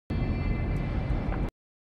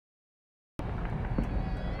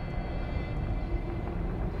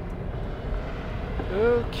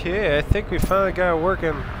Okay, I think we finally got it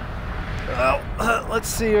working. Well, let's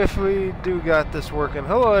see if we do got this working.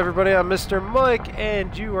 Hello everybody, I'm Mr. Mike,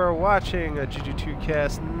 and you are watching a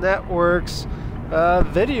JuJu2Cast Network's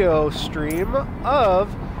video stream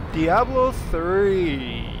of Diablo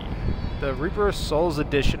 3, the Reaper of Souls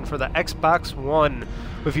edition for the Xbox One,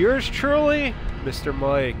 with yours truly, Mr.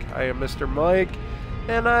 Mike. I am Mr. Mike,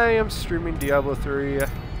 and I am streaming Diablo 3, a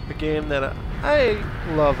game that I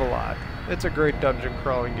love a lot. It's a great dungeon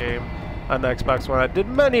crawling game on the Xbox One. I did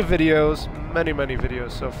many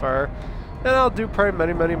videos so far, and I'll do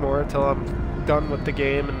probably many more until I'm done with the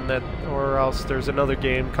game, and that, or else there's another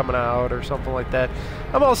game coming out or something like that.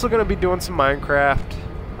 I'm also going to be doing some Minecraft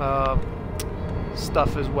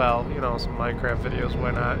stuff as well, you know, some Minecraft videos,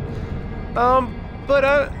 why not? But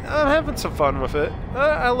I'm having some fun with it.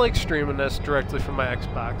 I like streaming this directly from my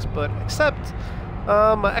Xbox, but except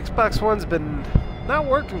my Xbox One's been not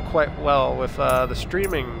working quite well with the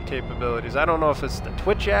streaming capabilities. I don't know if it's the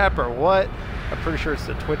Twitch app or what. I'm pretty sure it's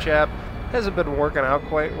the Twitch app. It hasn't been working out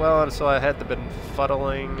quite well, and so I had to been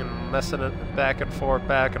fuddling and messing it back and forth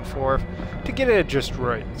to get it just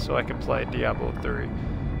right so I can play Diablo 3.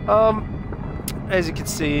 As you can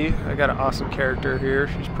see, I got an awesome character here.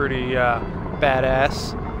 She's pretty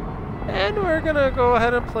badass. And we're gonna go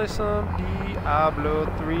ahead and play some Diablo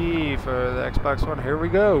 3 for the Xbox One. Here we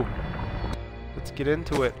go. Let's get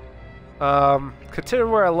into it. Consider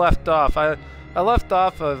where I left off. I left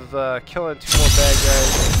off of killing 2 more bad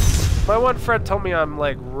guys. My one friend told me I'm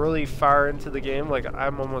like really far into the game. Like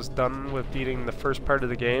I'm almost done with beating the first part of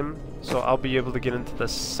the game. So I'll be able to get into the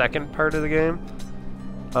second part of the game.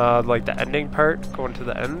 Like the ending part, going to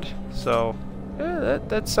the end. So yeah,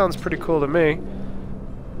 that sounds pretty cool to me.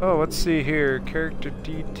 Oh, let's see here. Character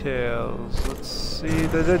details. Let's see.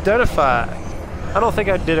 The identify. I don't think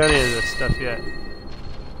I did any of this stuff yet.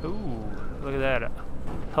 Ooh, look at that.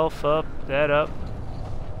 Health up, that up.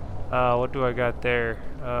 What do I got there?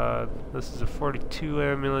 This is a 42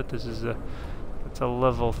 amulet. This is it's a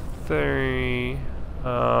level 3.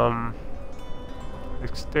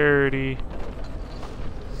 Dexterity.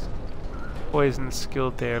 Poison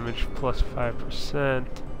skill damage plus 5%.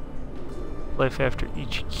 Life after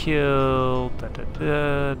each kill.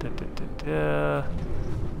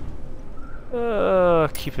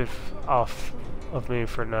 Keep it off of me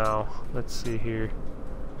for now. Let's see here.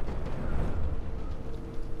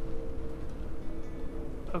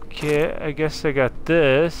 Okay, I guess I got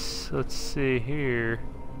this. Let's see here.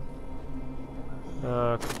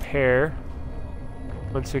 Compare.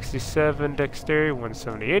 167 dexterity,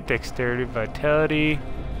 178 dexterity, vitality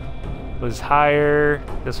was higher.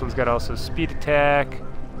 This one's got also speed attack,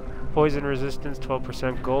 poison resistance,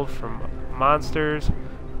 12% gold from monsters.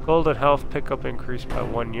 Gold and health pickup increased by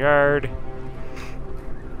 1 yard.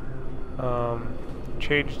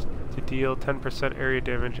 Changed to deal 10% area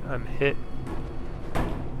damage on hit.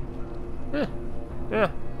 Yeah,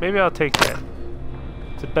 maybe I'll take that.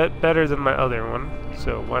 It's a bit better than my other one,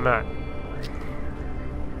 so why not?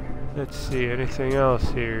 Let's see, anything else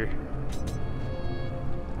here?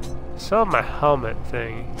 Sell my helmet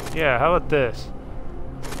thing. Yeah, how about this?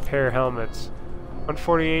 Pair of helmets.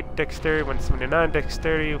 148 dexterity, 179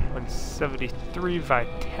 dexterity, 173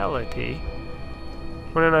 vitality,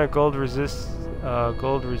 29 gold resistance,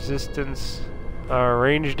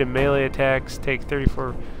 ranged and melee attacks take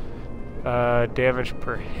 34 damage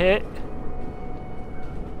per hit.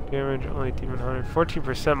 Damage only demon hunter,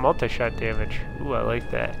 14% multi-shot damage. Ooh, I like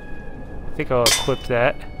that. I think I'll equip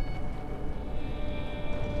that.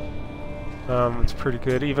 It's pretty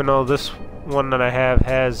good, even though this one that I have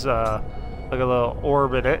has like a little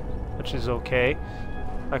orb in it, which is okay.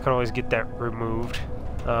 I can always get that removed.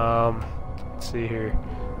 Let's see here.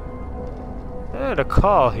 I had a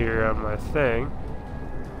call here on my thing.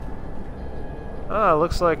 Ah,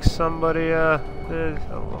 looks like somebody,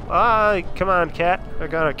 come on, cat. I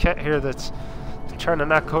got a cat here that's trying to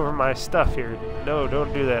knock over my stuff here. No,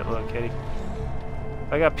 don't do that, little kitty.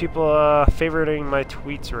 I got people, favoriting my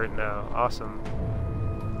tweets right now. Awesome.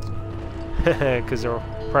 Because they're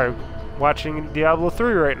probably watching Diablo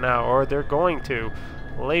 3 right now, or they're going to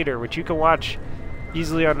later, which you can watch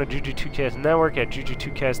easily on the JuJu2Cast network at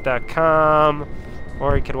JuJu2Cast.com,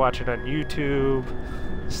 or you can watch it on YouTube,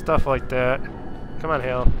 stuff like that. Come on,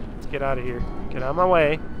 Hale, let's get out of here. Get out of my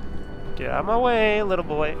way. Get out of my way, little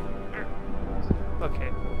boy.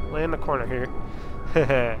 Okay, lay in the corner here.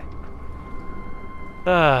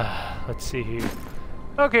 Let's see here.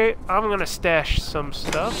 Okay, I'm gonna stash some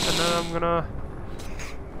stuff, and then I'm gonna...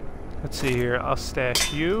 Let's see here, I'll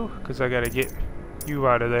stash you, because I gotta get you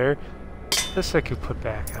out of there. This I could put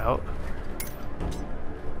back out.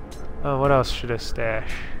 Oh, what else should I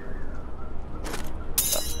stash?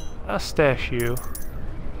 I'll stash you.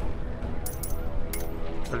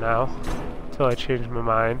 For now. Until I change my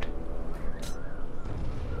mind.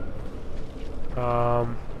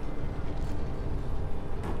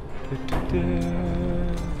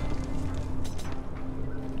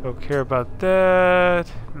 Don't care about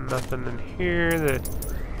that. Nothing in here that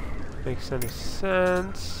makes any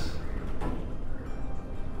sense.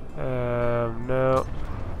 No.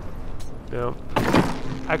 Nope.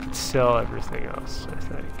 I could sell everything else, I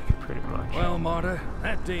think, pretty much. Well, Martyr,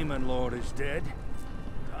 that demon lord is dead.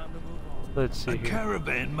 Time to move on. Let's see A here.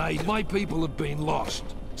 caravan, mate. My people have been lost.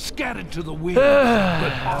 Scattered to the wind. But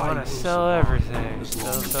I want will to sell survive everything. as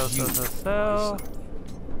Sell, long sell, as you sell, sell, listen. sell.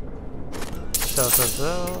 Sell, sell,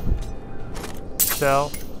 sell.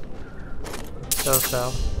 Sell. Sell,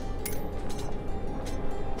 sell.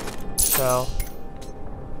 Sell.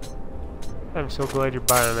 I'm so glad you're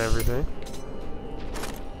buying everything.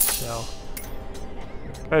 Sell.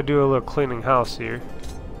 Gotta do a little cleaning house here.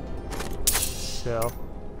 Sell.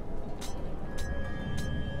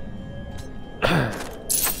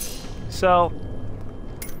 Sell.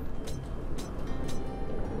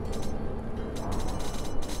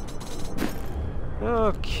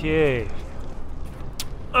 Okay.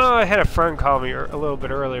 Oh, I had a friend call me a little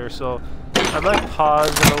bit earlier, so I might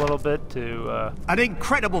pause it a little bit to An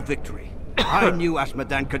incredible victory. I knew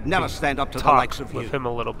Asmodan could never stand up to the talk likes of you. with him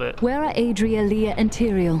a little bit. Where are Adria, Leah, and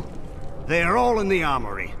Tyrael? They are all in the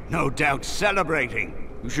armory, no doubt celebrating.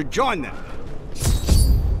 You should join them.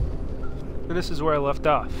 And this is where I left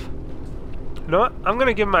off. You know what? I'm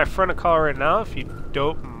gonna give my friend a call right now, if you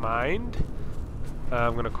don't mind.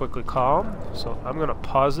 I'm gonna quickly call him. So I'm gonna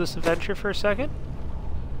pause this adventure for a second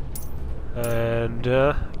and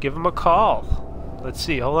give him a call. Let's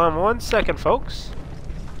see. Hold on 1 second, folks.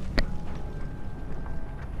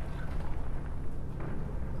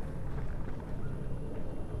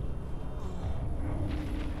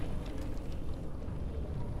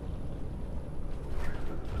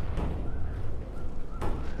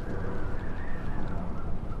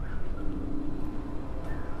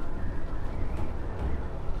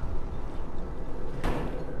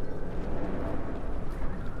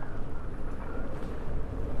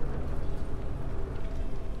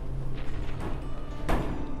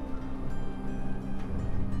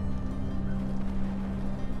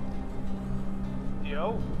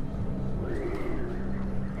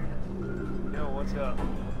 Yo, what's up?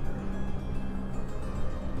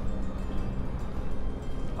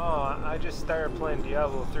 Oh, I just started playing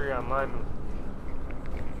Diablo 3 online.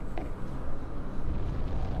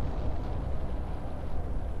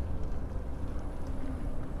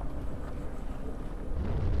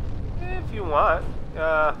 If you want,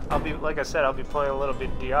 I'll be, like I said, I'll be playing a little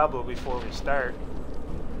bit Diablo before we start.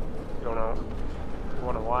 You don't know, you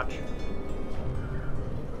want to watch?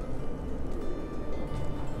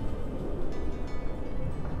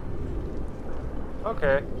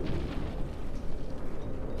 Okay.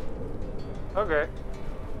 Okay.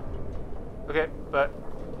 Okay, but...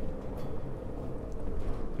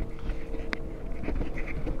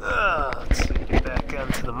 let's see, get back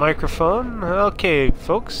onto the microphone. Okay,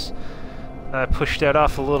 folks. I pushed that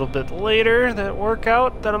off a little bit later, that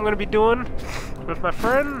workout that I'm going to be doing with my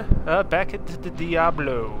friend back into the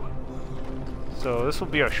Diablo. So this will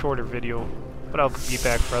be a shorter video, but I'll be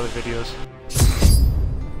back for other videos.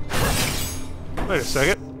 Wait a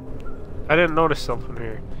second. I didn't notice something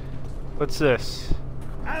here. What's this?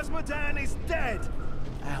 Asmodan is dead!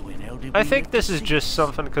 How in hell did I we think get this to is see just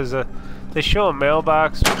something because they show a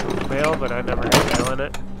mailbox with mail, but I never had mail in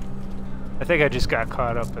it. I think I just got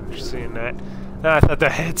caught up in seeing that. I thought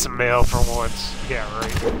that had some mail for once. Yeah,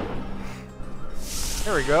 right.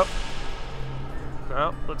 There we go.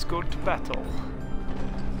 Now, let's go to battle.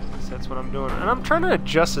 That's what I'm doing. And I'm trying to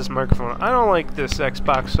adjust this microphone. I don't like this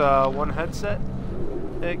Xbox One headset.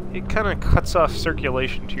 It kind of cuts off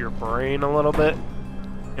circulation to your brain a little bit.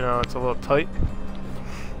 You know, it's a little tight.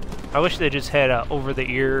 I wish they just had a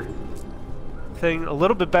over-the-ear thing. A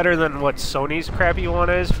little bit better than what Sony's crappy one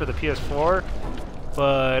is for the PS4.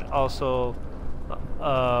 But also,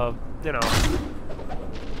 you know,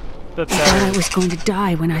 I thought I was going to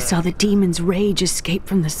die when I saw the demon's rage escape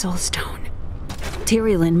from the Soulstone.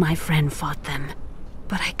 Tyrael and my friend fought them,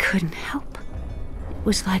 but I couldn't help. It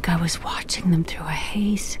was like I was watching them through a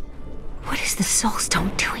haze. What is the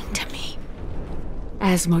Soulstone doing to me?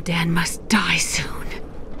 Asmodan must die soon.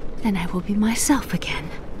 Then I will be myself again.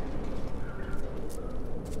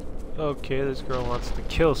 Okay, this girl wants to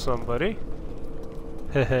kill somebody.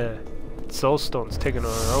 Heh Soulstone's taking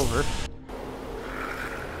her over.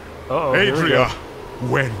 Uh-oh, here we go. Adria,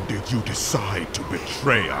 When did you decide to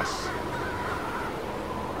betray us?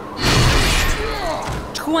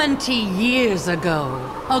 20 years ago,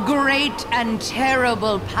 a great and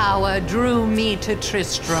terrible power drew me to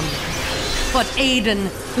Tristram. But Aiden,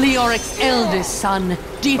 Leoric's eldest son,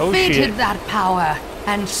 defeated that power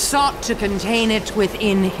and sought to contain it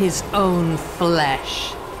within his own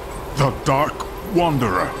flesh. The Dark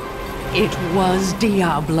Wanderer. It was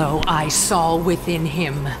Diablo I saw within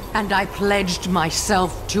him, and I pledged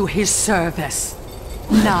myself to his service.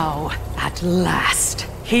 Now, at last,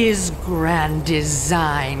 his grand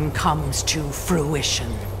design comes to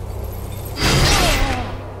fruition.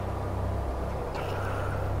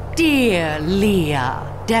 Dear Leah,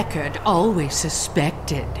 Deckard always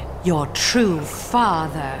suspected your true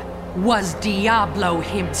father was Diablo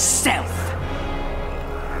himself.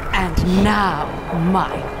 And now,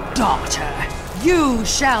 my daughter, you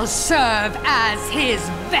shall serve as his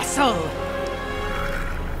vessel.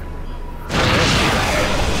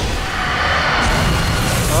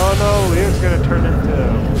 Oh no, Leah's gonna turn into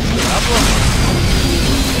Diablo.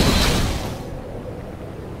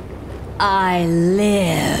 I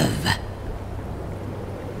live.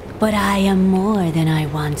 But I am more than I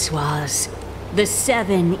once was. The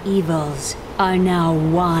 7 evils are now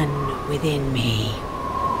one within me.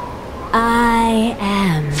 I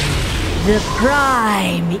am the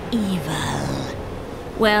prime evil.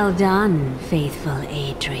 Well done, faithful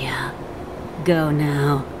Adria. Go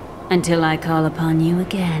now, until I call upon you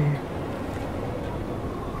again.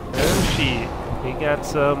 Oh shit. We got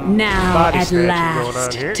some now, body at snatching last, going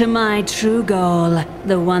on here. to my true goal,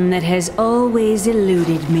 the one that has always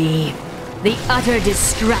eluded me. The utter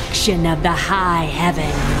destruction of the high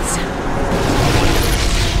heavens.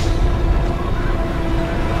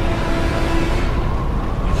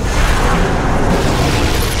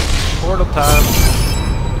 Portal time.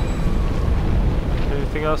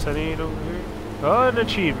 Anything else I need over here? Oh, an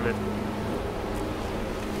achievement.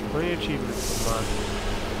 Plenty of achievements, come on.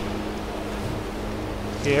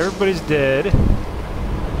 Okay, everybody's dead. I'm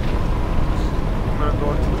gonna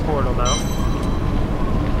go into the portal now.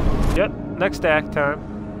 Yep, next act time.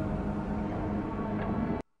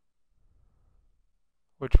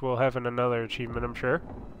 Which we'll have in another achievement, I'm sure.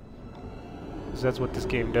 Because that's what this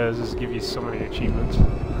game does, is give you so many achievements.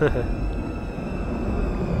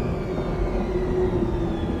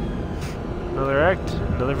 Another act,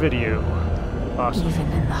 another video. Awesome.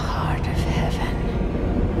 Even in the heart of heaven,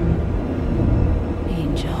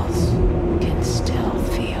 angels can still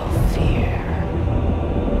feel fear.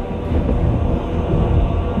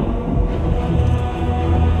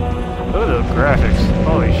 Look at those graphics.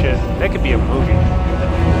 Holy shit. That could be a movie.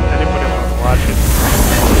 Anybody want to watch it?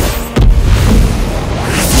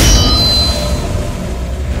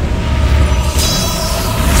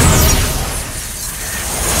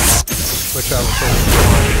 Which I was hoping to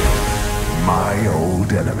watch. My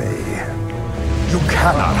old enemy. You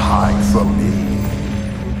cannot hide from me,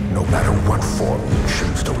 no matter what form you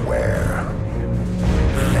choose to wear.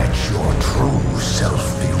 Let your true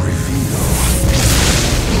self be revealed.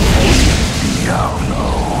 Diablo.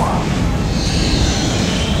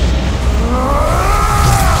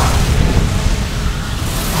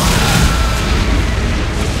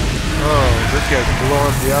 Oh, this guy's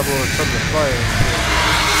blowing Diablo from the fire.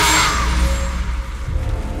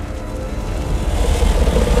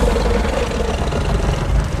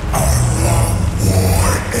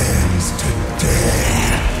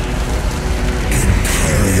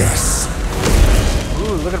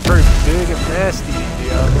 Looking pretty big and nasty,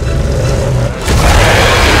 Diablo.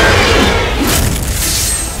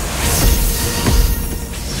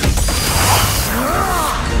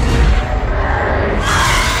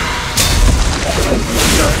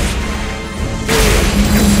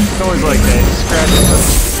 It's always like that. You scratch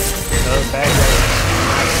the bad guy.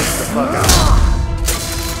 Knocks the fuck out.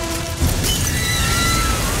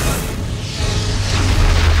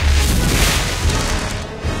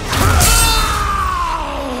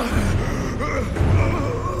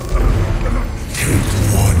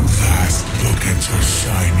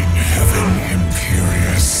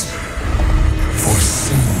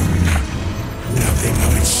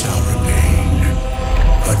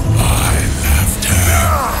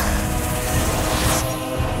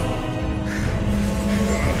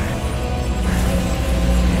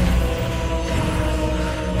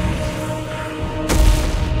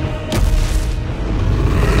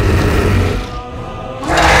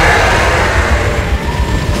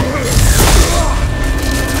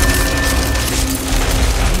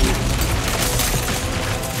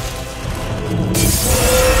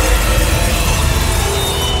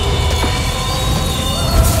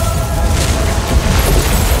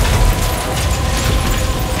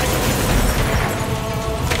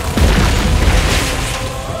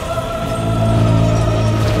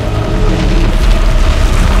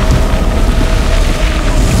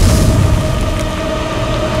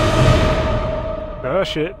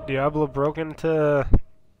 shit, Diablo broke into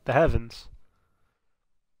the heavens.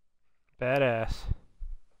 Badass.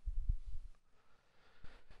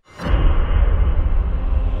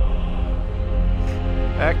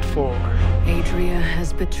 Act 4. Adria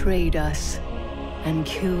has betrayed us and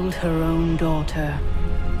killed her own daughter.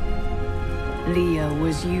 Leah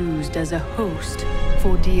was used as a host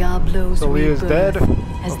for Diablo's So Leah's dead,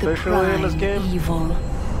 as the officially in this game? evil.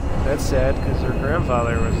 That's sad, because her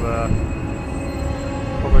grandfather was,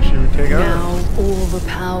 what she would take Now out. all the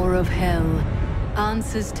power of hell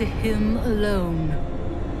answers to him alone.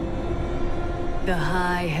 The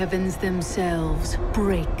high heavens themselves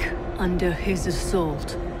break under his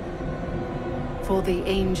assault. For the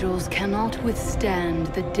angels cannot withstand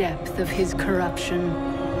the depth of his corruption.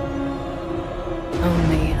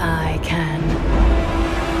 Only I can.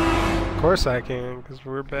 Of course I can, because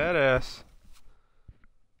we're badass.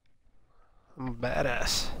 I'm a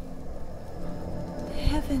badass.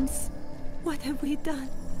 Heavens, what have we done?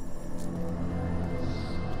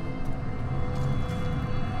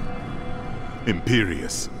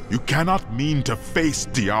 Imperius, you cannot mean to face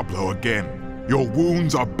Diablo again. Your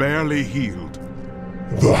wounds are barely healed.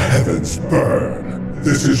 The heavens burn.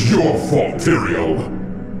 This is your fault, Tyrael.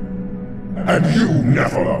 And you,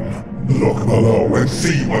 Nephilim, look below and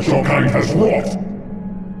see what your kind has wrought.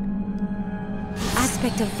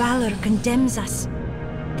 Aspect of valor condemns us.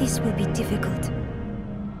 This will be difficult.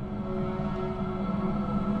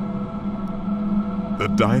 The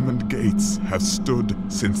Diamond Gates have stood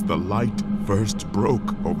since the light first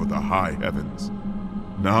broke over the high heavens.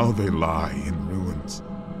 Now they lie in ruins.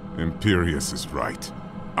 Imperius is right.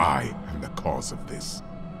 I am the cause of this.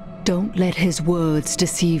 Don't let his words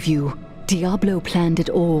deceive you. Diablo planned it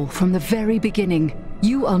all from the very beginning.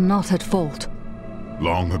 You are not at fault.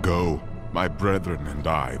 Long ago, my brethren and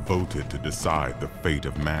I voted to decide the fate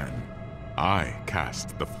of man. I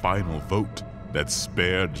cast the final vote that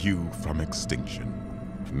spared you from extinction.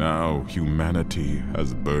 Now humanity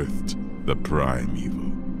has birthed the prime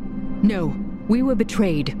evil. No, we were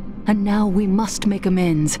betrayed, and now we must make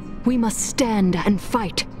amends. We must stand and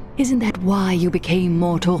fight. Isn't that why you became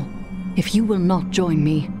mortal? If you will not join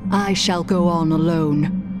me, I shall go on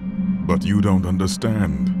alone. But you don't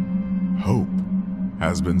understand. Hope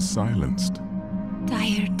has been silenced.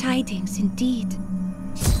 Dire tidings indeed.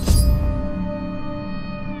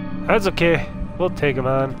 That's okay. We'll take him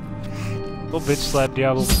on. We'll bitch slap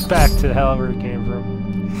Diablo back to hell where he came from.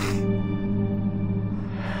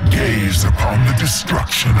 Gaze upon the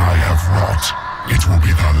destruction I have wrought. It will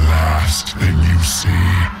be the last thing you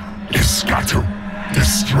see. Iskatu,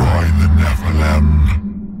 destroy the Nephilim.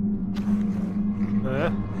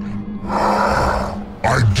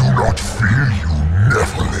 I do not fear you,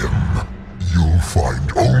 Nephilim. You'll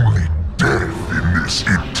find only death in this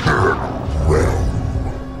eternal realm.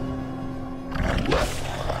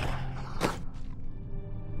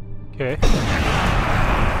 Okay.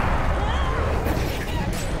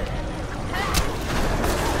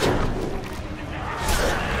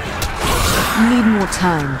 Need more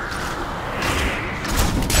time.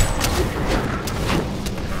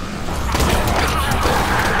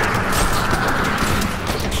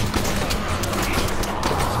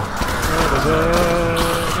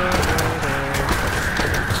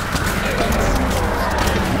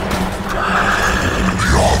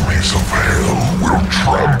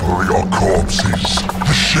 Trample your corpses.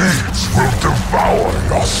 The shades will devour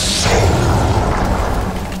your soul.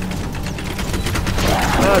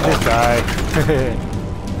 I'll just die.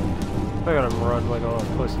 I gotta run like a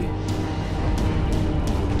little pussy.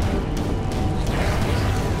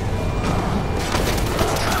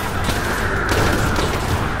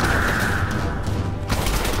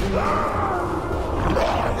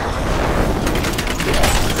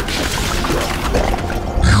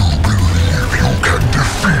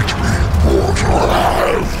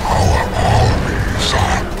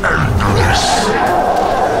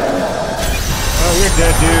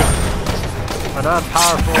 Dead, dude. And I'm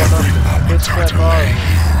powerful enough to hit that bar.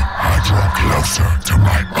 I draw closer to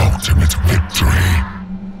my ultimate victory.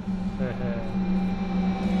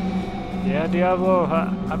 Yeah, Diablo,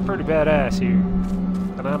 I'm pretty badass here.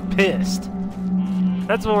 And I'm pissed.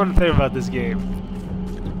 That's the one thing about this game.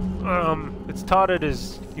 It's touted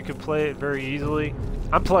as you can play it very easily.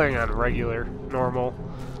 I'm playing on regular, normal.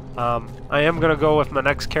 I am gonna go with my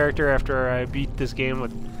next character after I beat this game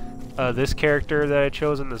with this character that I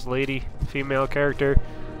chosen, this lady, female character.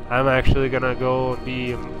 I'm actually gonna go and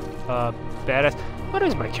be badass. What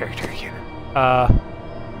is my character again? Well,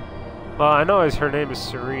 I know her name is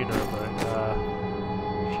Serena, but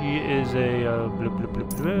she is a blah, blah, blah,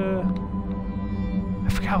 blah. I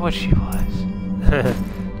forgot what she was.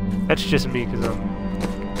 That's just me, because I'm...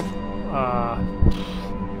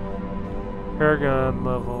 Paragon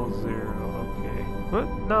level 0, okay. What?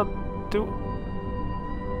 Now,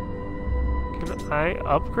 can I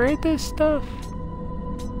upgrade this stuff?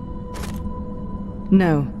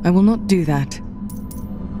 No, I will not do that.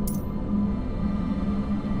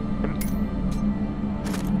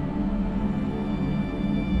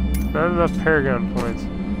 Not enough Paragon points.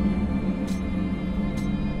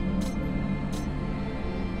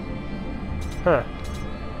 Huh.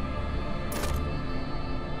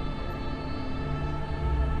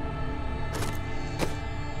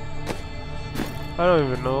 I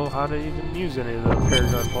don't even know how to even use any of the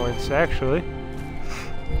Paragon points, actually.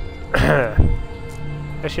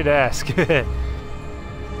 I should ask.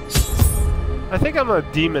 I think I'm a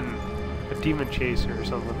demon chaser or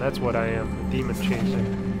something. That's what I am, a demon chaser.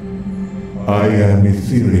 I am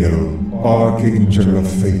Ethereal, Archangel of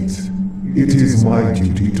Fate. It is my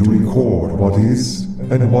duty to record what is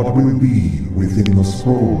and what will be within the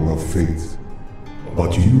scroll of fate.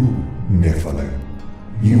 But you, Nephilim,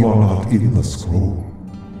 you are not in the scroll.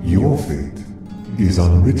 Your fate is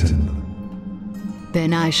unwritten.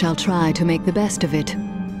 Then I shall try to make the best of it.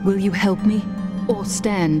 Will you help me? Or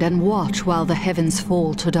stand and watch while the heavens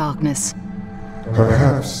fall to darkness?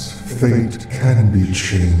 Perhaps fate can be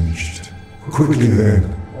changed. Quickly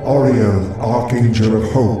then, Auriel, Archangel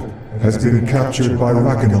of Hope, has been captured by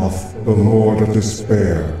Ragnarth, the Lord of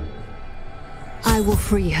Despair. I will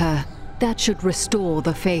free her. That should restore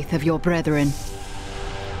the faith of your brethren.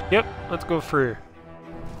 Yep, let's go free her.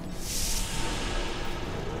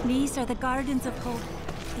 These are the Guardians of Hope.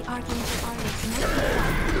 The Archangel Auriel connected.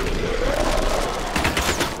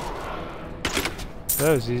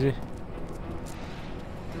 That was easy.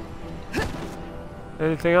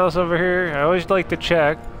 Anything else over here? I always like to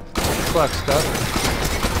check. Collect stuff.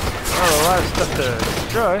 Oh, a lot of stuff to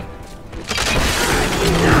destroy.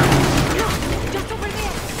 Just over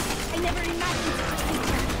there. I never imagined.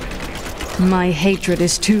 My hatred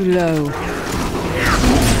is too low.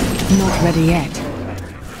 Not ready yet.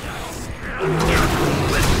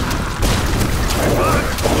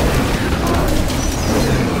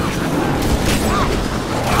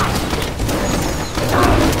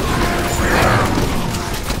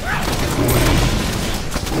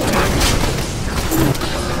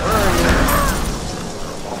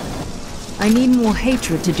 I need more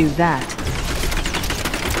hatred to do that.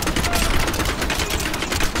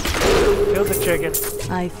 Kill the chicken.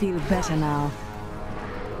 I feel better now.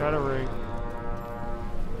 Got a ring.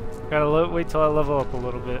 Gotta wait till I level up a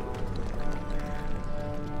little bit.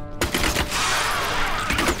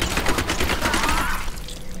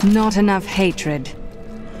 Not enough hatred.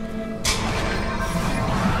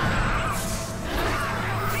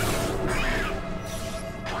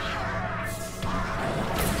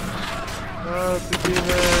 Oh, the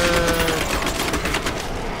demon!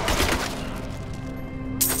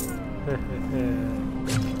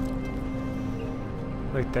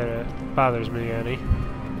 Like that bothers me any.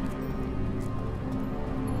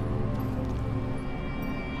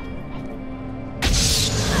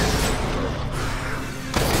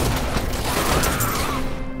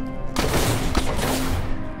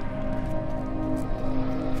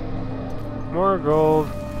 More gold.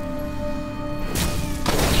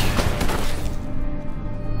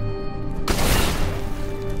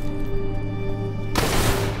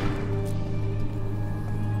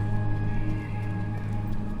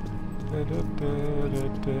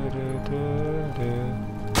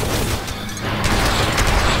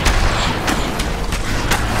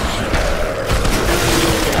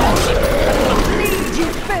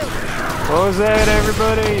 What was that,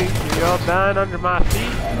 everybody? You all dying under my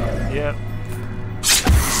feet? Yep.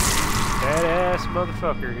 Badass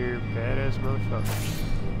motherfucker here. Badass motherfucker.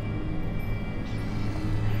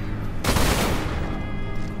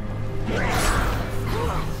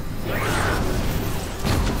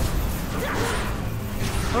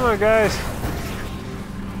 Come on, guys.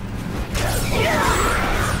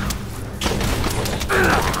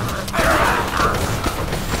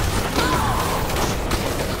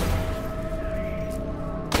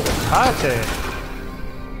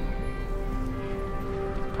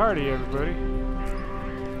 Party, everybody.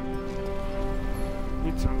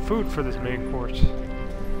 Need some food for this main course.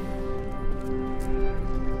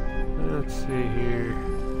 Let's see here.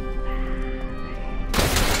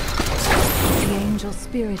 The angel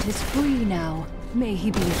spirit is free now. May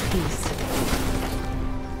he be at peace.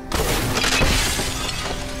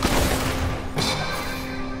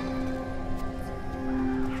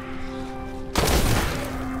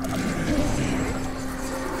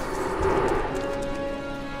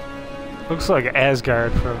 Looks like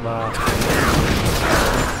Asgard from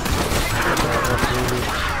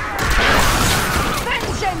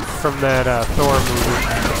that Thor movie.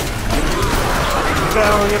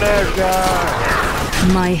 Down in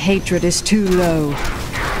Asgard. My hatred is too low.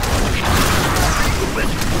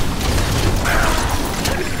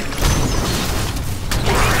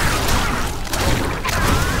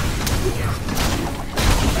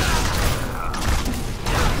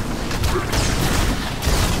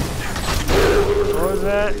 What was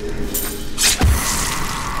that?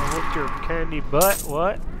 I whooped your candy butt.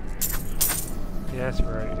 What? Yeah, that's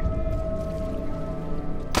right.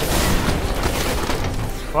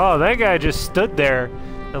 Wow, that guy just stood there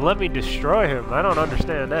and let me destroy him. I don't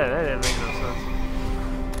understand that. That didn't make no sense.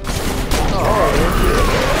 Oh,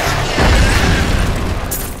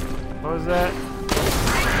 what was that?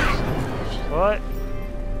 What?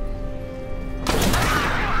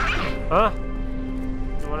 Huh?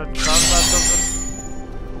 You want to talk about something?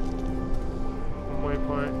 One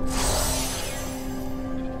waypoint.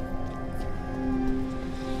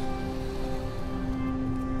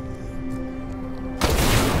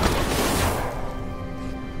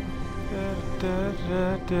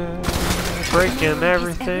 Breaking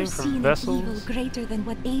everything from vessels. Evil greater than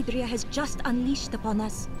what Adria has just unleashed upon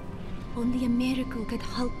us. Only a miracle could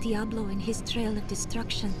halt Diablo in his trail of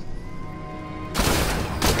destruction.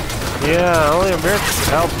 Yeah, only a miracle could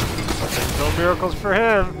help. But there's no miracles for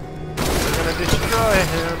him. We're gonna destroy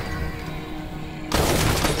him.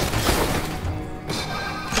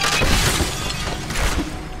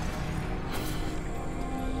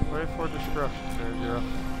 Wait for destruction there, girl.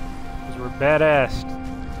 Because we're badass,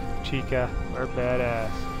 Chica. We're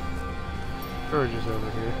badass. We're just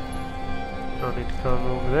over here. Don't need to come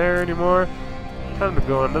over there anymore. Time to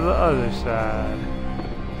go onto the other side.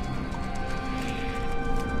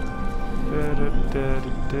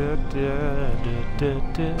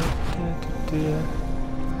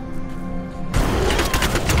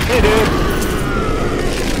 Hey,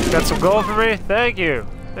 dude. Got some gold for me? Thank you.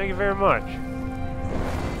 Thank you very much.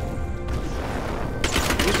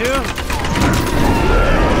 You too?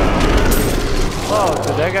 Oh,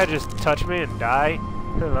 did that guy just touch me and die?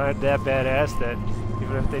 Am I that badass that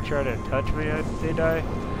even if they try to touch me, they die?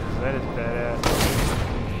 That is badass.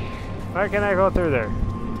 Why can't I go through there?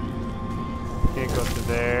 Can't go through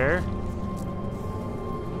there.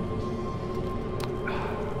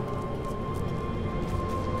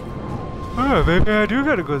 Oh, maybe I do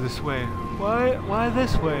gotta go this way. Why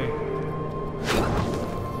this way?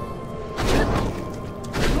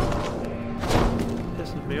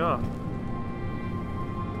 Pisses me off.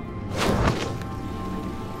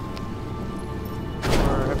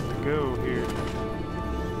 Where I have to go here?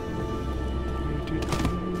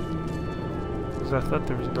 Because I thought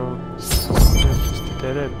there was no... It's just a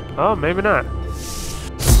dead end. Oh, maybe not.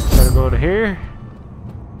 Gotta go in here.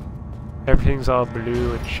 Everything's all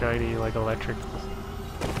blue and shiny like electric.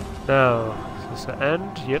 Now, is this the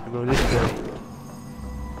end? Yep, go this way.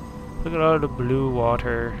 Look at all the blue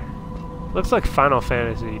water. Looks like Final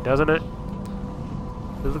Fantasy, doesn't it?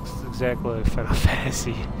 It looks exactly like Final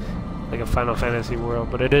Fantasy. Like a Final Fantasy world,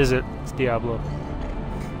 but it isn't. It's Diablo.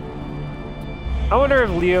 I wonder if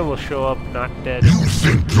Leah will show up not dead. You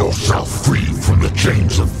think yourself free from the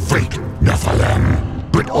chains of fate,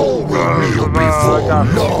 Nephilim? But all will kneel before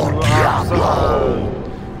Lord Diablo.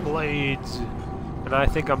 Blades. And I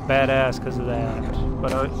think I'm badass because of that.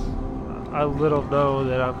 But I little know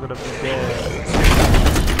that I'm gonna be dead.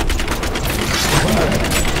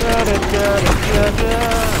 Da, da, da, da, da.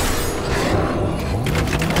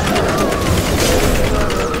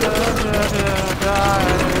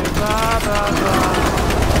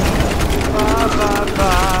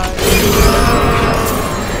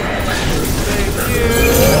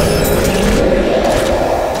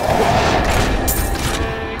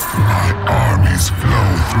 My armies flow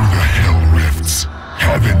through the hell rifts.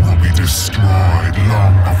 Heaven will be destroyed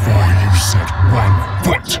long before you set one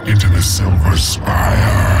foot into the Silver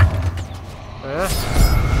Spire.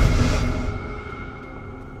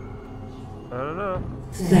 I don't know.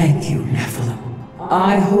 Thank you, Nephilim.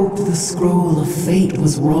 I hoped the scroll of fate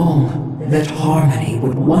was wrong, that harmony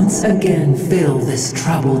would once again fill this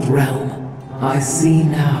troubled realm. I see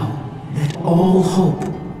now that all hope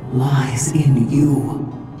lies in you.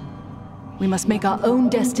 We must make our own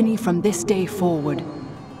destiny from this day forward.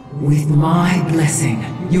 With my blessing,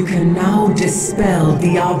 you can now dispel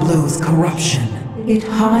Diablo's corruption. It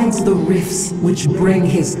hides the rifts which bring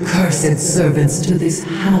his cursed servants to this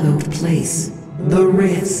hallowed place. The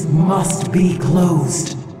rifts must be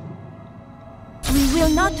closed. We will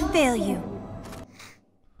not fail you.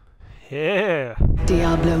 Yeah.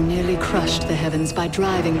 Diablo nearly crushed the heavens by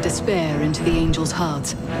driving despair into the angels'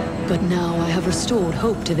 hearts. But now I have restored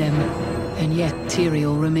hope to them. And yet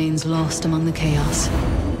Tyrael remains lost among the chaos.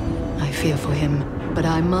 I fear for him, but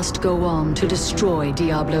I must go on to destroy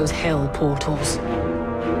Diablo's hell portals.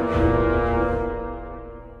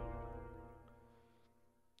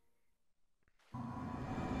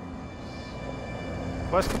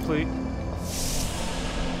 Quest complete.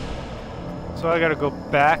 So I gotta go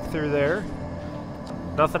back through there.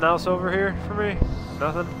 Nothing else over here for me?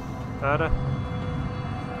 Nothing? Nada?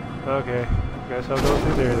 Okay. Guess I'll go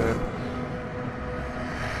through there then.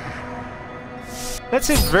 That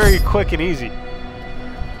seems very quick and easy.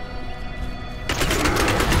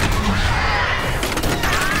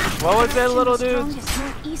 What was that little dude?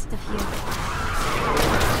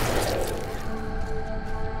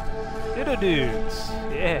 Little dudes.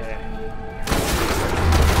 Yeah.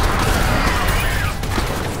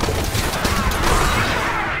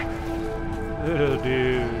 Little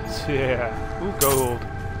dudes, yeah. Ooh, gold.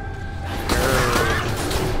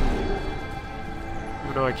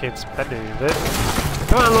 Even though I can't spend any of it.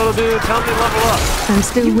 Come on, little dude, help me level up. I'm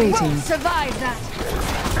still waiting. Won't survive that.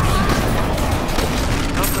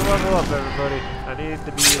 Help me level up, everybody. I need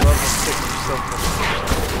to be level 6 or something.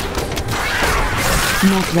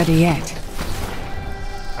 Not ready yet.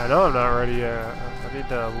 I know I'm not ready yet. I need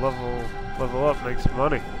to level up, make some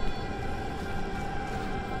money.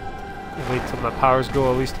 Wait till my powers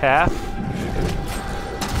go at least half.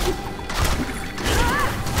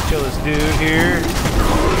 Kill this dude here.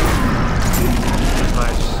 Get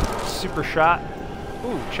my super shot.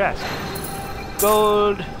 Ooh, chest.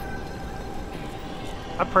 Gold.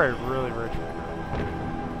 I'm probably really rich right now.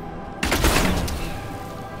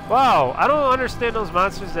 Wow, I don't understand those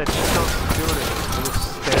monsters that just don't do it. They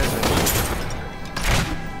just stand there.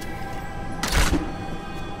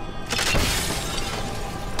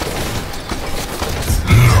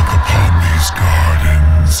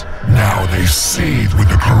 Now they seethe with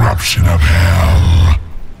the corruption of hell.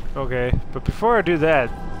 Okay, but before I do that,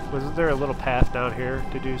 wasn't there a little path down here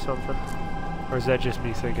to do something? Or is that just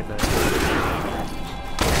me thinking that?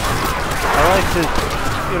 I like to,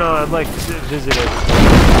 you know, I'd like to visit it.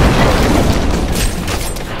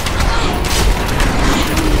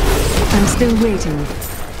 I'm still waiting.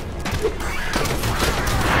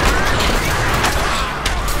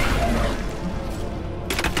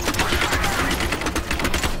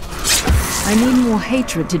 I need more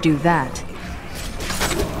hatred to do that.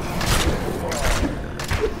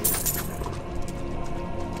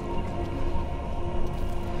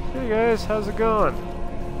 Hey guys, how's it going?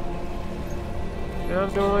 Yeah, I'm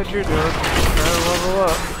doing what you're doing. Trying to level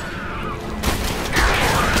up.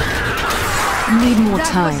 Need more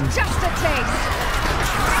time. That was just a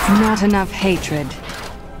taste. Not enough hatred.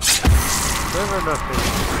 Never enough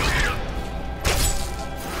hatred.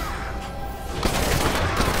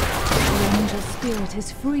 Spirit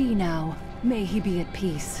is free now. May he be at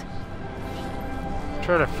peace. I'm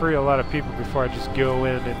trying to free a lot of people before I just go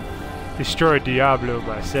in and destroy Diablo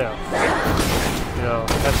myself. You know,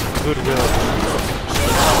 that's some goodwill.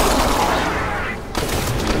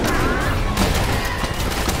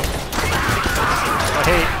 I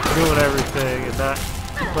hate doing everything and not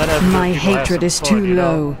let everybody. My hatred is too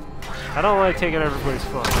low. I don't like taking everybody's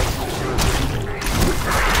fun.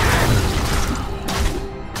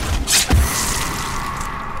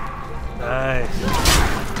 Nice.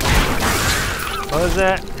 What was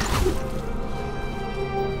that?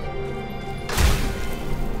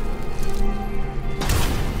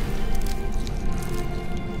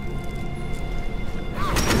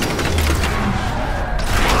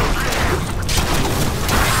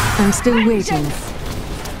 I'm still waiting.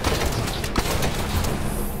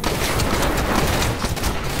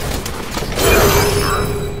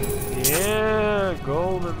 Yeah,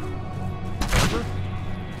 golden.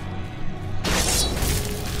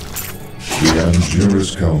 The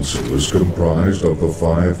Angiris Council is comprised of the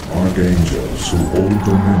 5 archangels who hold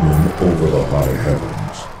dominion over the high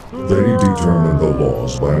heavens. They determine the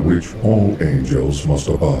laws by which all angels must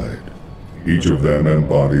abide. Each of them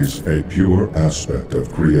embodies a pure aspect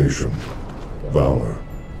of creation: valor,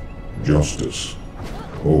 justice,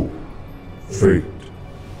 hope, fate,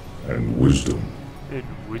 and wisdom. And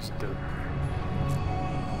wisdom.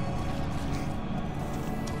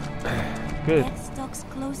 Good. Death stalks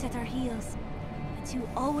close at our heels, but you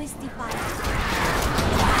always defy us.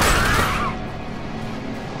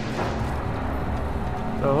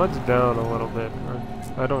 Oh, let's down a little bit.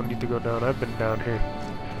 I don't need to go down. I've been down here.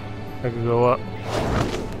 I can go up.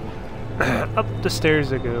 Up the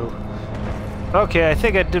stairs I go. Okay, I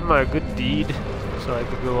think I did my good deed. so I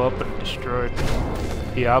could go up and destroy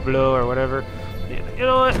Diablo or whatever. You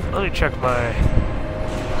know what? Let me check my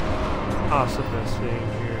awesomeness thing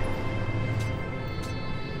here.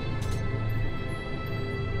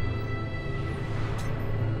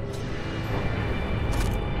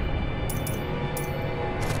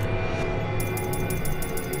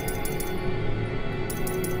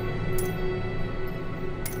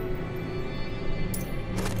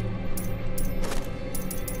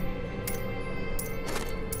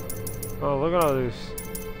 Oh, look at all these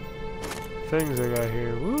things I got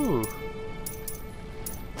here. Woo!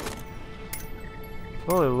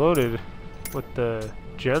 Fully loaded with the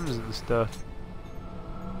gems and stuff.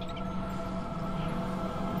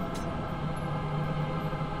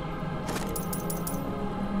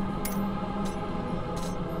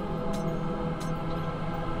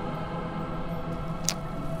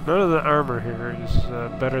 None of the armor here is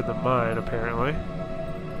better than mine, apparently.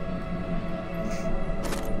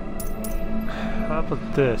 How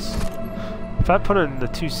about this? If I put in the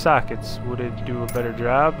 2 sockets, would it do a better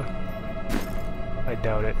job? I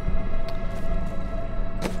doubt it.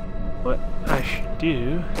 What I should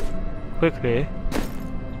do quickly.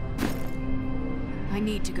 I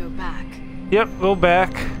need to go back. Yep, go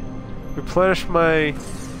back. Replenish my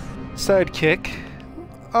sidekick.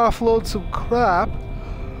 Offload some crap.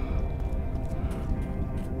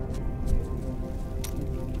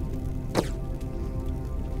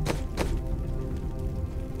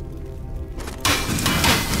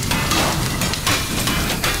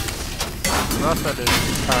 Nothing is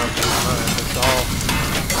powerful enough. It's all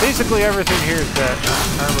basically everything here is that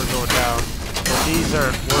armor going down, and these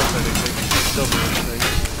aren't worth anything. Silver things.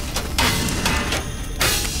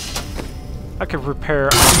 I can repair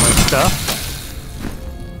all my stuff.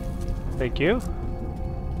 Thank you.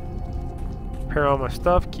 Repair all my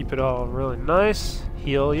stuff. Keep it all really nice.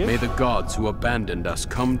 Heal you. May the gods who abandoned us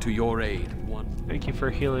come to your aid. Thank you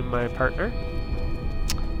for healing my partner.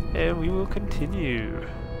 And we will continue.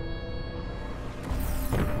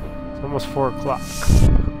 It's almost 4 o'clock. Let's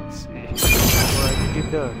see what I can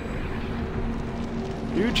get done.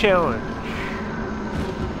 New challenge.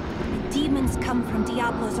 The demons come from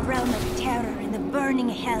Diablo's realm of terror in the burning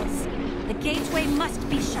hells. The gateway must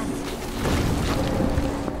be shut.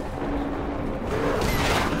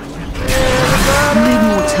 Need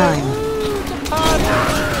more time.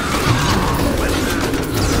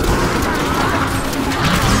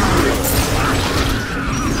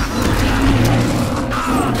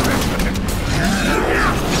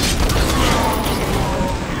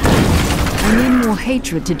 I need more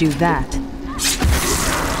hatred to do that.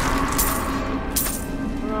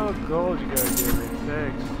 Oh, gold you gotta give me.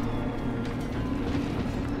 Thanks.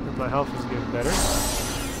 And my health is getting better.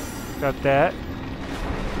 Got that.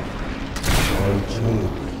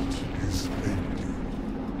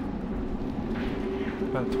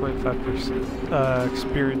 About 25%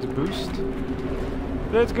 experience boost.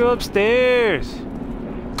 Let's go upstairs!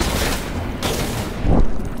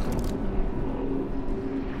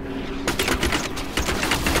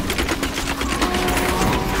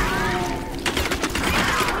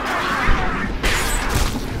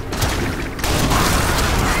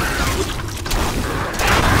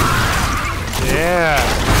 Yeah!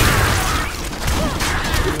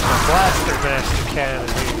 Blaster Master Cannon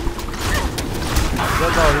here.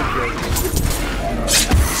 That's all he does.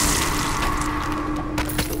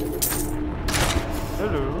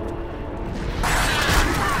 Hello.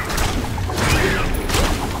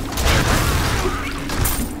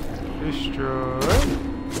 Destroy.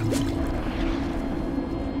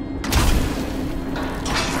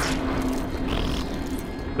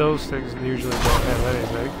 Those things usually don't have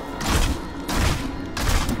anything.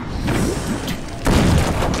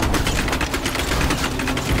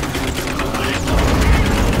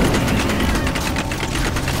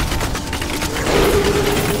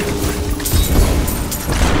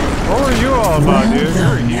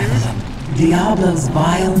 Diablo's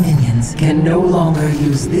vile minions can no longer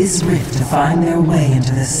use this rift to find their way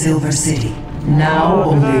into the Silver City. Now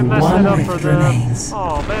only one rift remains.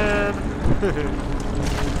 Oh man.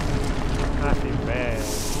 I feel bad.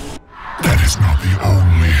 That is not the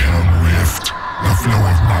only Hell Rift. The flow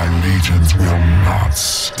of my legions will not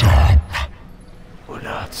stop. Will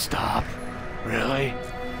not stop? Really?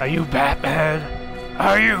 Are you Batman?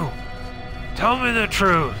 Are you? Tell me the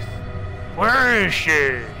truth. Where is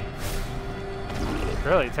she?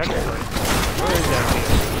 Really, technically. Where is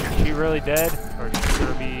that? Is she really dead? Or is she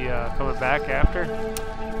gonna be coming back after?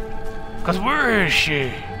 Cause where is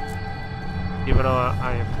she? Even though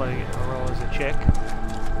I am playing a role as a chick.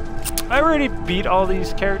 I already beat all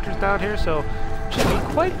these characters down here, so it should be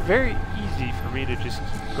quite very easy easy for me to just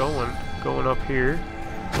keep going up here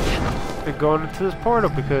and going into this portal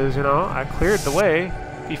because, you know, I cleared the way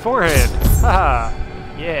beforehand. Haha!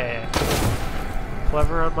 Yeah!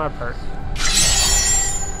 Clever on my part.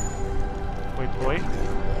 Waypoint.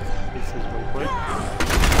 This is waypoint.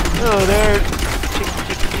 Oh, there!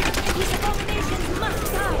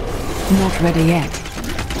 Not ready yet.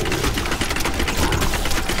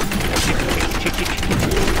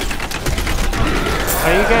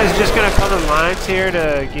 Are you guys just gonna come in lines here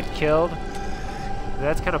to get killed?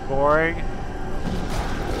 That's kind of boring. Need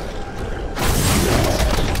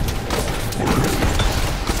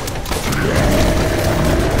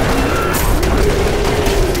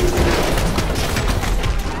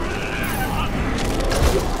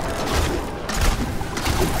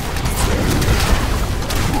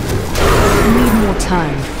more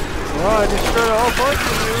time. Well, I destroyed a whole bunch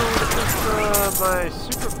of you with my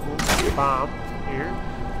super cool bomb here.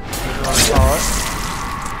 Whatever you want to call it.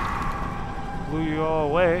 Blew you all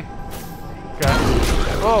away. Got.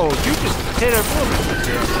 Oh, you just hit a bullet with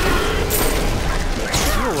this.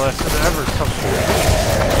 You're less than ever come through.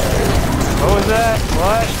 What was that?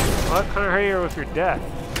 What? What kind of hurt you with your death?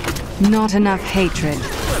 Not enough hatred.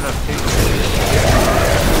 Not enough hatred.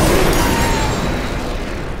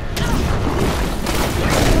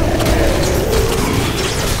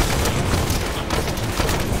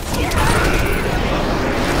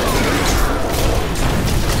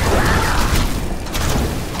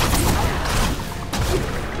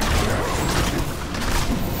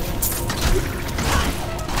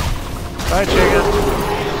 Bye, chicken.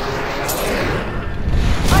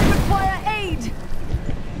 I require aid.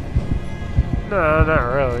 No, not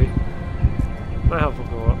really. My health will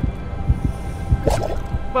go up.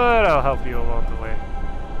 But I'll help you along the way.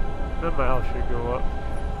 Then my health should go up.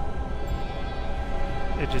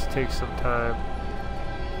 It just takes some time.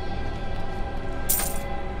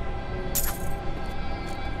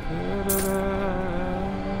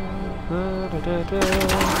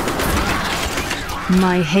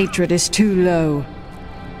 My hatred is too low.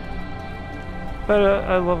 But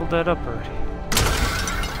I leveled that up already.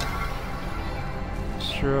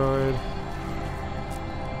 Destroyed.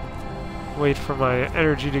 Wait for my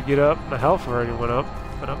energy to get up. My health already went up,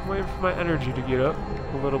 but I'm waiting for my energy to get up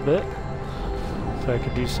a little bit so I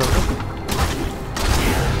can do something.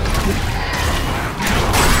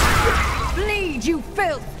 Bleed, you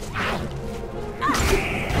filth!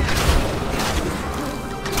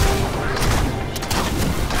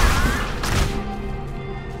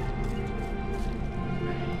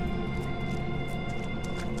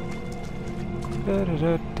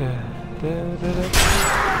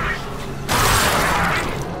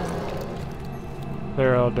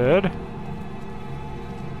 They're all dead.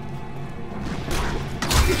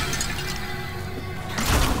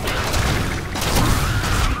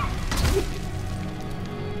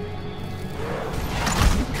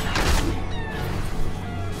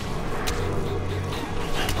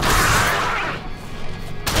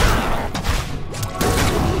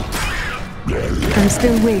 I'm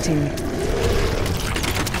still waiting.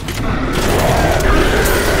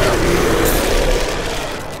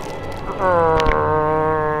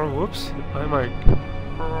 Whoops, hit my mic.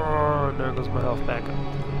 And there goes my health back up.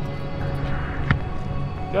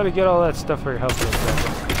 Gotta get all that stuff for your health goes back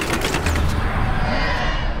up.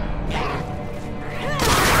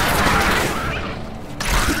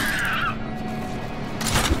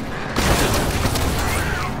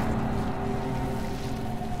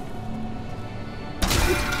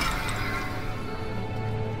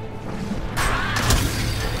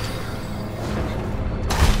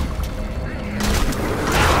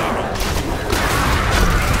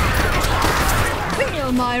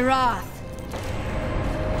 My wrath.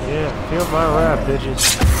 Yeah, feel my wrath,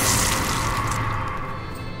 bitches.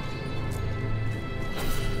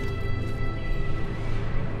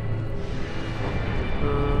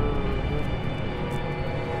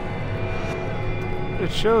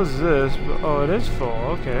 It shows this, but oh, it is full.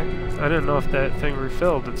 Okay, I didn't know if that thing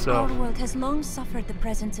refilled itself. Our world has long suffered the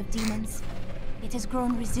presence of demons. It has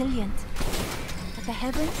grown resilient, but the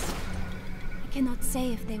heavens. I cannot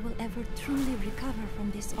say if they will ever truly recover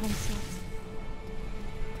from this onslaught.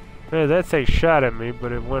 Hey, that thing shot at me,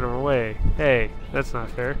 but it went away. Hey, that's not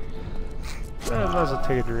fair. I might as well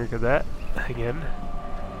take a drink of that again.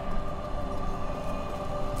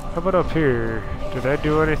 How about up here? Did I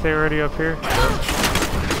do anything already up here? No.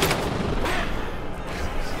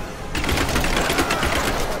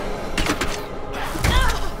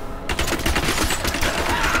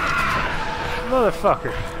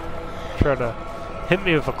 Motherfucker. Trying to hit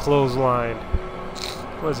me with a clothesline.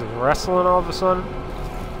 What is it, wrestling all of a sudden?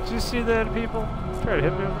 Did you see that, people? Try to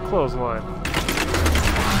hit me with a clothesline.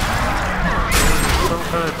 Some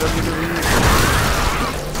kind of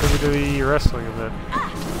WWE wrestling event.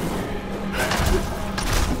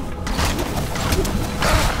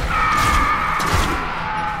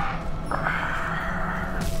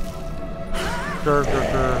 Grr, grr,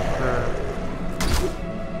 grr, grr.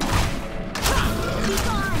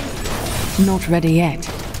 Not ready yet.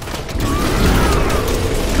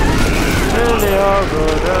 And they all go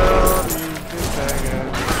down, you get back at.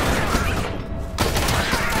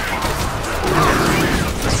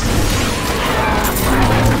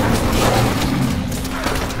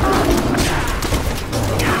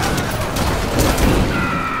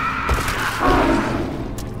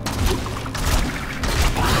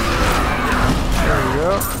 There we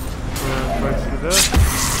go. Fights to death.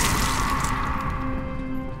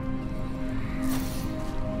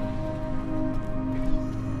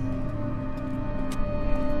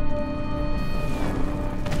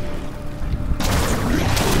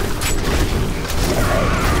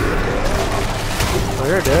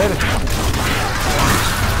 You're dead.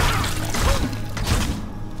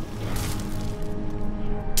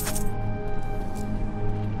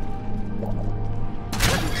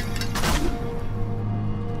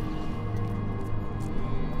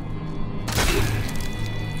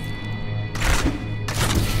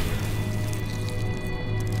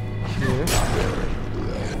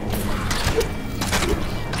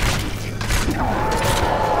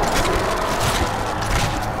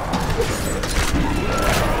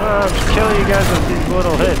 I'm just killing you guys with these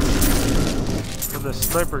little hits. From the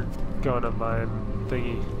sniper gun of mine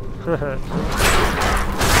thingy.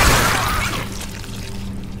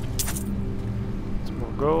 Some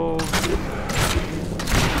more gold.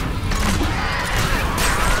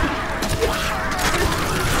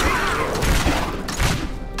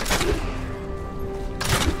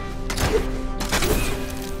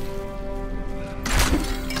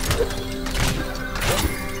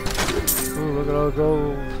 Ooh, look at all the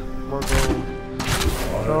gold. More gold.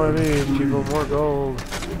 That's all I need, people. More gold.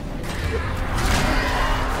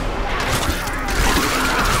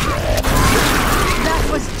 That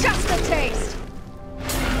was just a taste.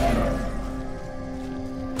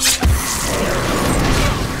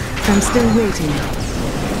 I'm still waiting.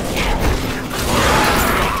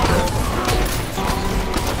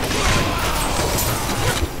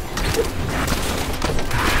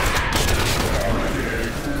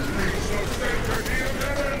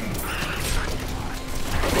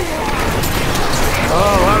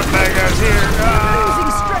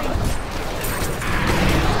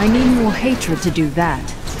 I need more hatred to do that.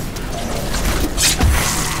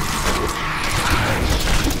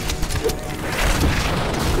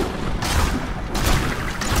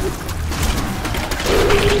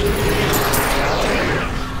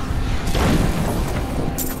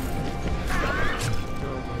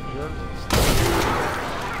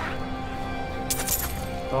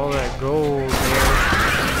 All that gold there.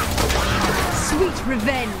 Sweet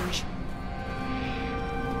revenge.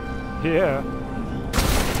 Yeah.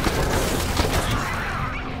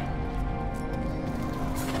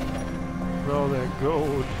 All that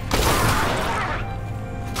gold.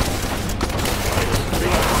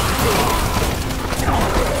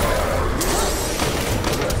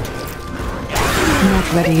 Not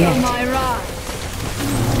ready yet.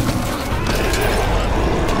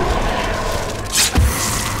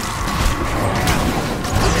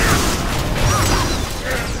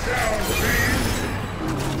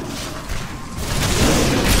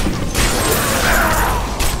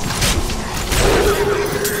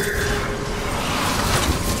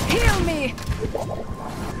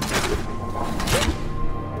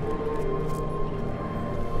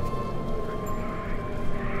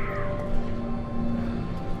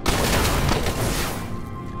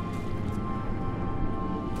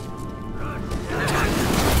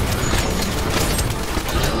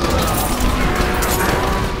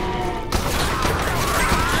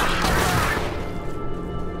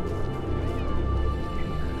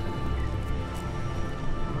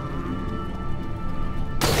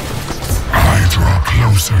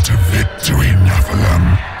 Closer to victory, Nephilim.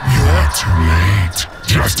 You are too late,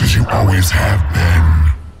 just as you always have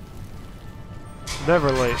been.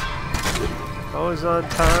 Never late. Always on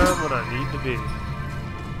time when I need to be.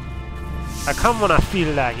 I come when I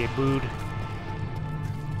feel like it, bud.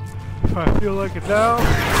 If I feel like it now,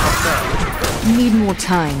 I'm not. Need more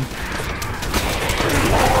time.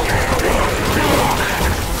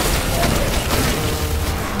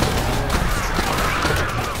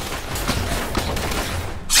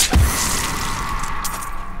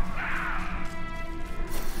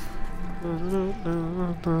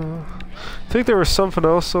 I think there was something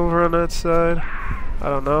else over on that side. I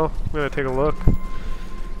don't know. I'm gonna take a look.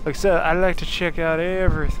 Like I said, I like to check out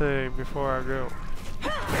everything before I go.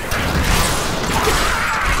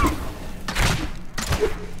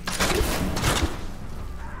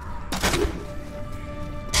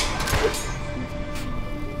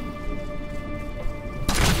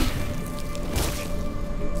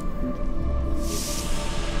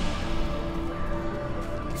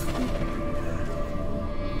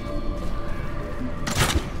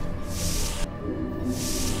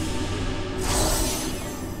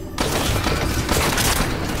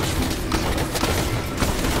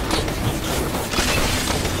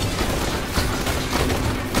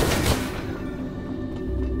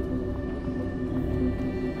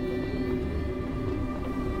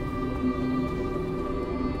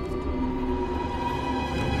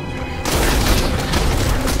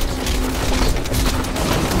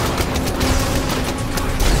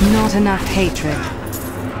 Not enough hatred.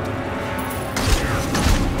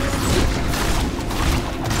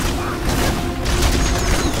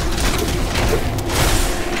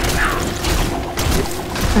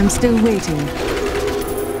 I'm still waiting.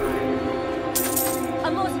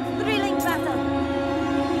 A most thrilling battle.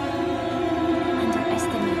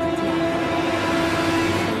 Underestimated Diablo.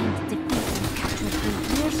 Famed defeat and captured for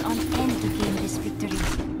years on end to gain this victory.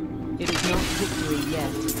 It is not victory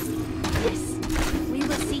yet. Yes. We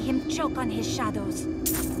will see him choke on his shadows.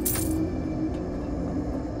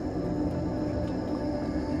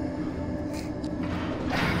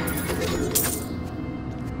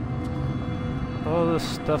 All this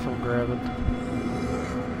stuff I'm grabbing.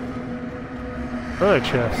 Another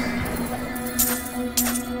chest.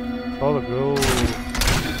 All the gold.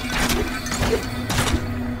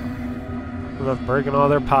 I'm breaking all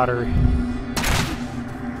their pottery.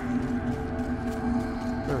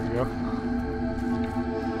 There we go.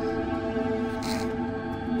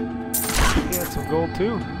 Yeah, some gold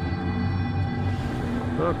too.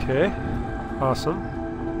 Okay. Awesome.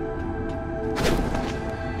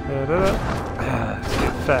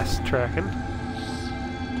 Fast tracking.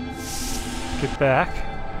 Get back.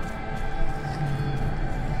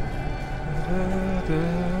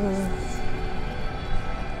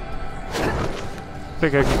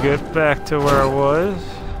 Think I can get back to where I was.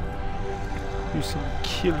 Do some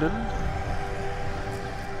killing.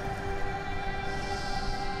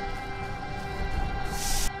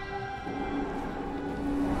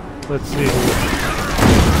 Let's see.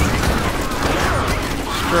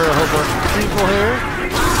 Stir a whole bunch of people here.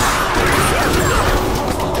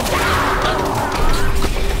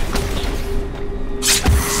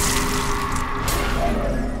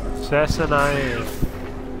 Assassin I am.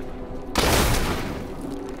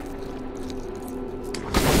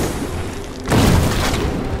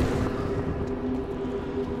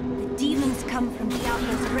 The demons come from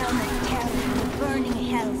Diablo's realm of terror and the burning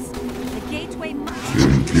hells. The gateway must...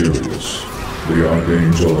 Imperious, the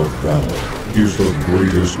Archangel of Valor, is the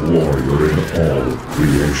greatest warrior in all of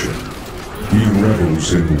creation. He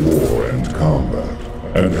revels in war and combat,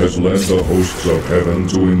 and has led the hosts of heaven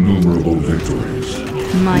to innumerable victories.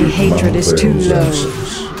 My hatred is too low.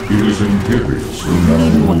 It is Imperious who now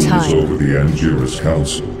rules over the Angiras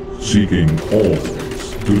Council, seeking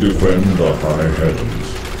always to defend the high heavens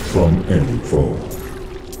from any foe.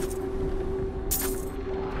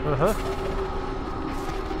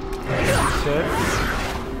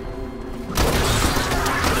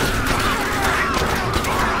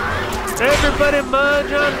 Everybody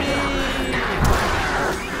merge on me!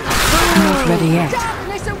 Not ready yet.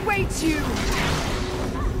 Darkness awaits you!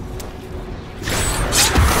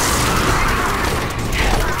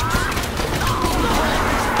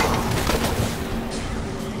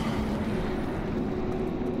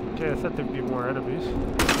 Okay, I thought there'd be more enemies.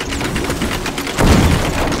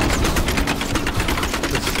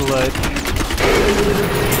 The sledge.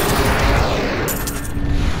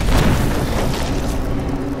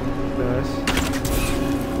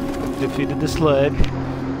 Defeated the sled.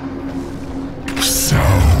 So,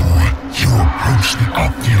 you approach the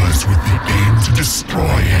Oculus with the aim to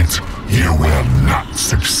destroy it. You will not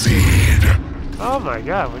succeed. Oh my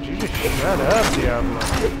god, would you just shut up, Diablo?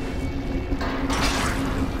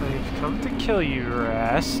 I've come to kill you, your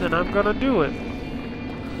ass, and I'm gonna do it.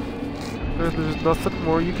 There's nothing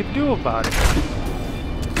more you can do about it.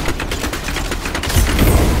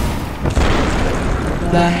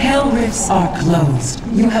 The Hell Rifts are closed.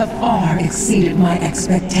 You have far exceeded my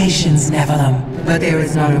expectations, Nephilim. But there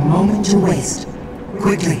is not a moment to waste.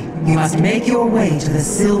 Quickly, you must make your way to the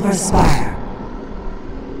Silver Spire.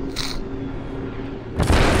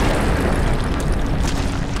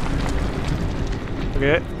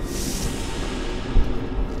 forget,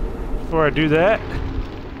 before I do that,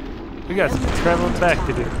 we got some traveling back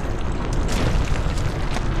to do.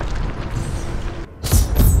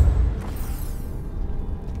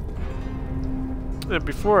 And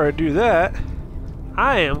before I do that,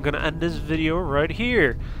 I am going to end this video right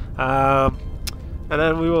here. And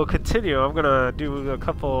then we will continue. I'm going to do a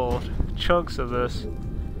couple chunks of this.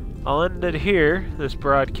 I'll end it here, this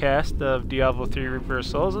broadcast of Diablo 3 Reaper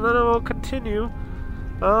Souls, and then I will continue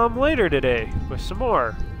later today with some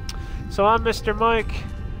more. So I'm Mr. Mike.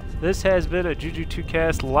 This has been a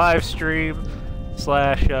JuJu2Cast live stream /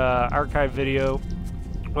 archive video,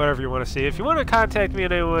 whatever you want to see. If you want to contact me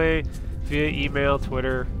in any way, via email,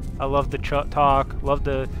 Twitter, I love to talk, love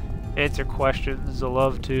to answer questions, I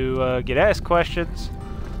love to get asked questions.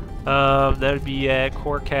 That would be at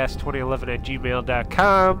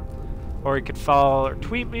corecast2011@gmail.com, or you can follow or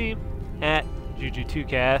tweet me at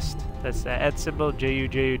JuJu2Cast. That's the @ symbol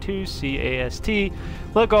JuJu2CAST.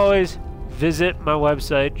 Like always, visit my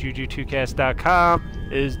website JuJu2Cast.com.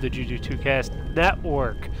 Is the JuJu2Cast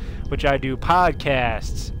network, which I do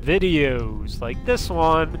podcasts, videos like this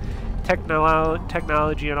one,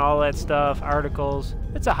 technology and all that stuff, articles.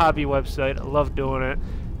 It's a hobby website. I love doing it.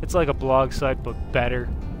 It's like a blog site, but better.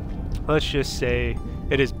 Let's just say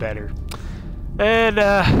it is better. And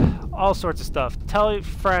all sorts of stuff. Tell your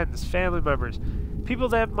friends, family members, people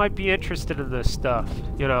that might be interested in this stuff.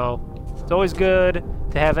 You know, it's always good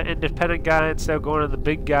to have an independent guy instead of going to the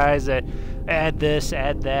big guys that add this,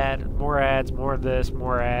 add that, more ads, more of this,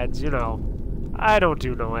 more ads. You know, I don't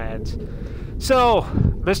do no ads. So,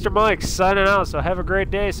 Mr. Mike signing out, so have a great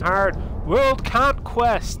day, hard world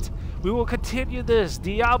conquest. We will continue this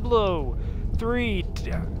Diablo 3,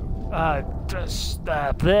 I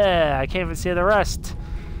can't even say the rest.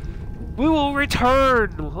 We will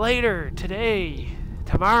return later, today,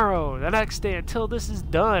 tomorrow, the next day, until this is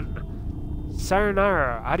done.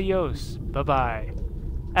 Sayonara, adios, bye-bye.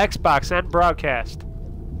 Xbox, end broadcast.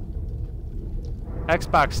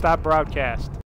 Xbox, stop broadcast.